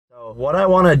What I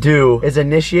want to do is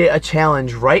initiate a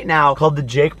challenge right now called the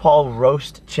Jake Paul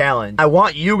Roast Challenge. I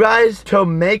want you guys to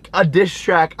make a diss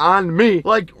track on me.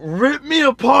 Like, rip me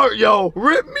apart, yo.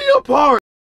 Rip me apart.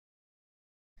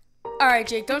 Alright,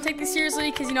 Jake, don't take this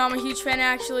seriously because, you know, I'm a huge fan,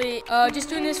 actually. Just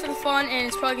doing this for the fun, and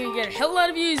it's probably going to get a hell lot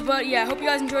of views. But, yeah, I hope you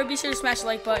guys enjoyed. Be sure to smash the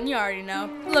like button. You already know.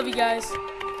 Love you guys.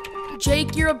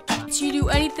 Jake, you're a bitch, you do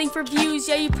anything for views.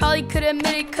 Yeah, you probably could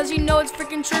admit it, cause you know it's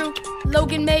freaking true.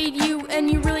 Logan made you,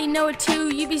 and you really know it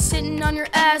too. You be sitting on your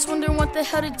ass, wondering what the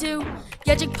hell to do.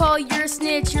 Yeah, Jake Paul, you're a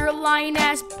snitch, you're a lying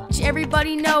ass bitch.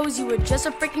 Everybody knows you were just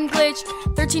a freaking glitch.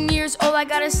 13 years old, I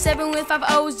got a 7 with 5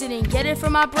 O's. Didn't get it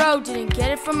from my bro, didn't get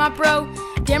it from my bro.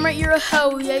 Damn right, you're a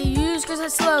hoe, yeah, you use cause I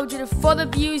slow. Did it for the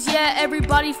views, yeah,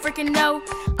 everybody freaking know.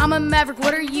 I'm a maverick,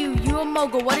 what are you? You a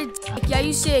mogul, what a dick. Yeah,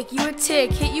 you sick, you a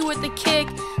tick, hit you with the kick.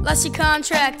 Lost your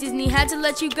contract, Disney had to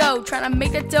let you go. Trying to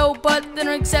make that dough, but they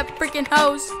don't accept freaking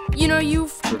hoes. You know you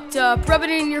fucked up, rub it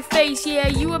in your face. Yeah,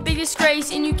 you a big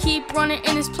disgrace, and you keep running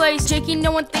in this place. Jakey,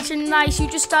 no one thinks you're nice, you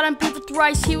just thought I'm beef with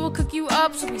rice. He will cook you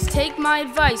up, so please take my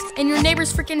advice. And your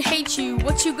neighbors freaking hate you,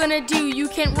 what you gonna do? You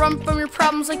can't run from your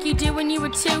problems like you did when you were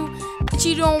 2. Bitch,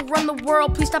 you don't run the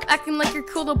world, please stop acting like you're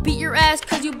cool. They'll beat your ass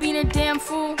cause you being a damn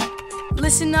fool.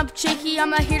 Listen up, Jakey, I'm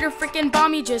not here to freaking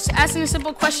bomb you. Just asking a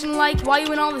simple question like, why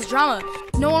you in all this drama?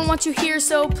 No one wants you here,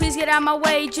 so please get out of my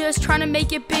way. Just trying to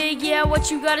make it big, yeah,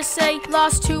 what you gotta say?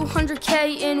 Lost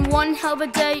 200K in one hell of a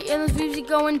day, and those views are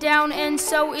going down, and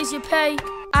so is your pay.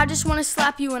 I just wanna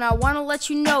slap you, and I wanna let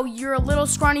you know you're a little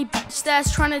scrawny bitch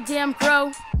that's trying to damn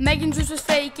grow. Megan's juice was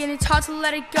fake, and it's hard to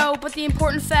let it go, but the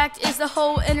important fact is the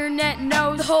whole internet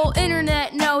knows. The whole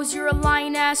internet knows you're a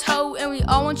lying ass hoe, and we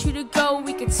all want you to go.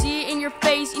 We can see it in your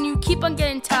face, and you keep on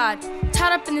getting tied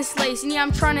up in this lace, and yeah,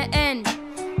 I'm trying to end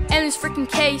this freaking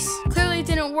case. Clearly it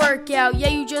didn't work out, yeah,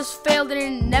 you just failed, and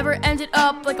it never ended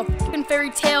up like a freaking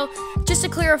fairy tale. Just to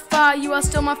clarify, you are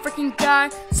still my freaking guy.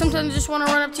 Sometimes I just wanna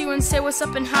run up to you and say what's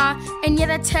up and hi. And yeah,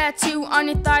 that tattoo on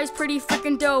your thigh is pretty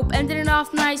freaking dope. Ended it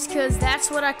off nice, cause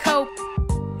that's what I cope.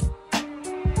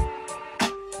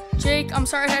 Jake, I'm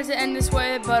sorry I had to end this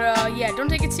way, but yeah, don't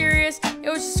take it serious. It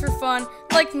was just for fun.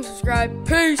 Like and subscribe.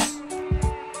 Peace!